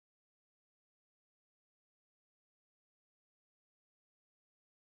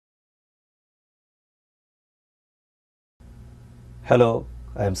Hello,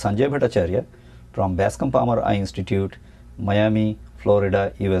 I am Sanjoy Bhattarcharya from Bascom Palmer Eye Institute, Miami,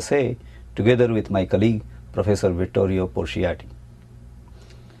 Florida, USA, together with my colleague Professor Vittorio Porciatti.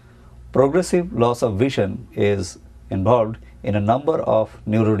 Progressive loss of vision is involved in a number of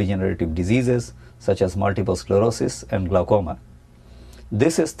neurodegenerative diseases such as multiple sclerosis and glaucoma.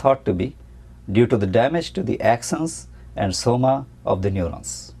 This is thought to be due to the damage to the axons and soma of the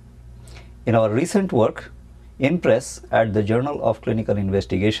neurons. In our recent work in press at the Journal of Clinical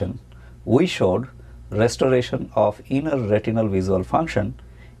Investigation, we showed restoration of inner retinal visual function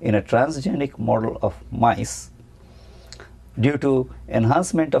in a transgenic model of mice due to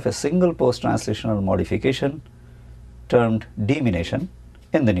enhancement of a single post-translational modification termed Deimination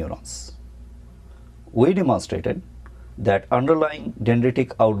in the neurons. We demonstrated that underlying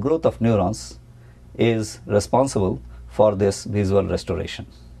dendritic outgrowth of neurons is responsible for this visual restoration.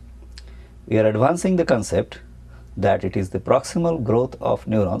 We are advancing the concept that it is the proximal growth of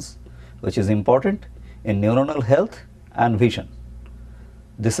neurons which is important in neuronal health and vision.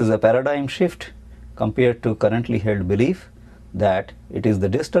 This is a paradigm shift compared to currently held belief that it is the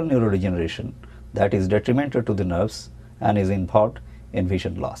distal neurodegeneration that is detrimental to the nerves and is involved in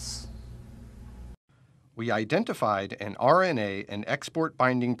vision loss. We identified an RNA and export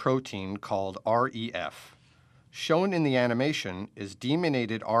binding protein called REF. Shown in the animation is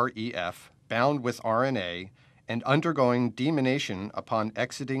deiminated REF bound with RNA and undergoing deimination upon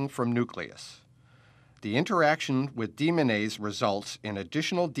exiting from nucleus. The interaction with deiminase results in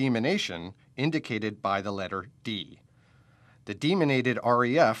additional deimination indicated by the letter D. The deiminated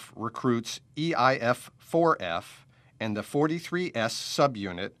REF recruits EIF4F and the 43S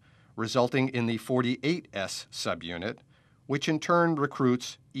subunit, resulting in the 48S subunit, which in turn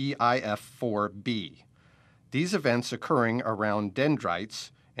recruits EIF4B. These events occurring around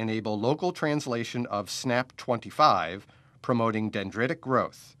dendrites enable local translation of SNAP25, promoting dendritic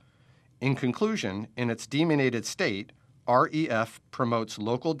growth. In conclusion, in its deiminated state, REF promotes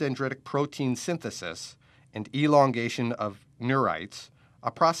local dendritic protein synthesis and elongation of neurites,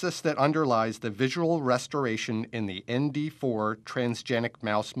 a process that underlies the visual restoration in the ND4 transgenic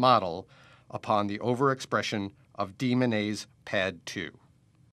mouse model upon the overexpression of deiminase PAD2.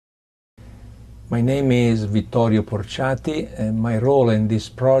 My name is Vittorio Porciatti, and my role in this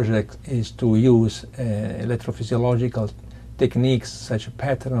project is to use electrophysiological techniques such as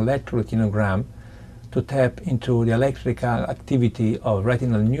pattern electroretinogram to tap into the electrical activity of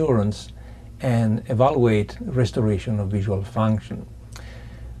retinal neurons and evaluate restoration of visual function.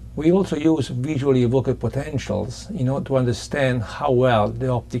 We also use visually evoked potentials in order to understand how well the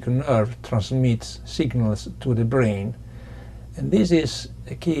optic nerve transmits signals to the brain. And this is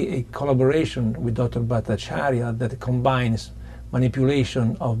a collaboration with Dr. Bhattarcharya that combines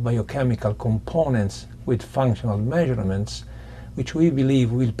manipulation of biochemical components with functional measurements, which we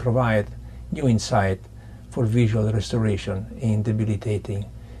believe will provide new insight for visual restoration in debilitating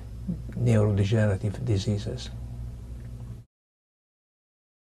neurodegenerative diseases.